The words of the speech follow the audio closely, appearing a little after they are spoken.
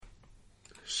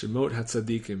Shemot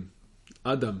Hatzaddikim,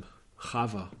 Adam,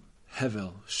 Chava,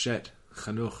 Hevel, Shet,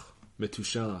 Chanoch,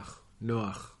 Metushelach,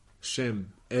 Noach,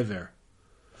 Shem, Ever,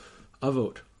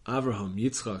 Avot, Avraham,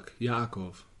 Yitzchak,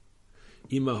 Yaakov,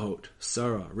 Imahot,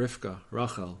 Sarah, Rivka,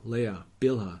 Rachel, Leah,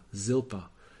 Bilhah, Zilpah,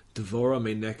 Devorah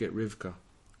Meneket Rivka,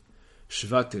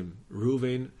 Shvatim,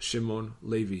 Reuven, Shimon,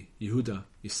 Levi, Yehuda,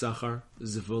 Yisachar,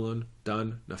 Zevulun,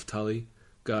 Dan, Naphtali,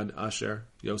 Gad, Asher,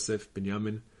 Yosef,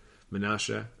 Binyamin,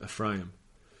 Menashe, Ephraim.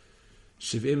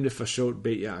 Shivim Nefashot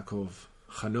Beit Yaakov,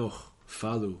 Chanoch,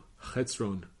 Falu,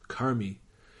 Chetzron, Karmi,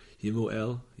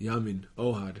 Yemuel, Yamin,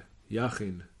 Ohad,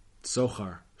 Yachin,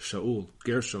 Tzochar, Shaul,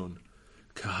 Gershon,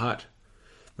 Kahat,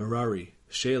 Merari,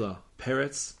 Shelah,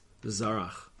 Peretz,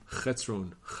 Zarach,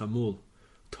 Chetzron, Chamul,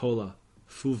 Tola,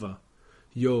 Fuva,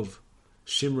 Yov,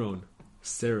 Shimron,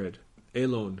 Sered,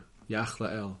 Elon,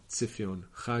 Yachlael, Tzifyon,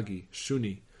 Chagi,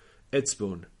 Shuni,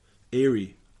 Etzbon,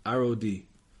 Eri, Arodi,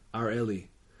 Areli,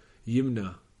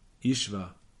 Yimna,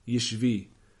 Ishva, Yishvi,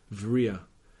 Vria,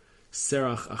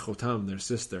 Serach Achotam, their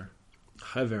sister,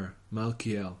 Hever,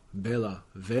 Malkiel, Bela,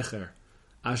 Vecher,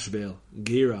 Ashbel,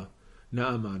 Gera,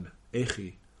 Naaman,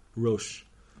 Echi, Rosh,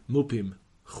 Mupim,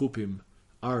 Chupim,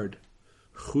 Ard,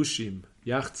 Chushim,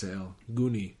 Yachzeel,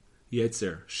 Guni,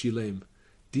 Yetzer, Shilem,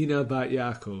 Dina bat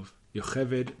Yaakov,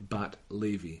 Yocheved bat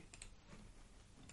Levi.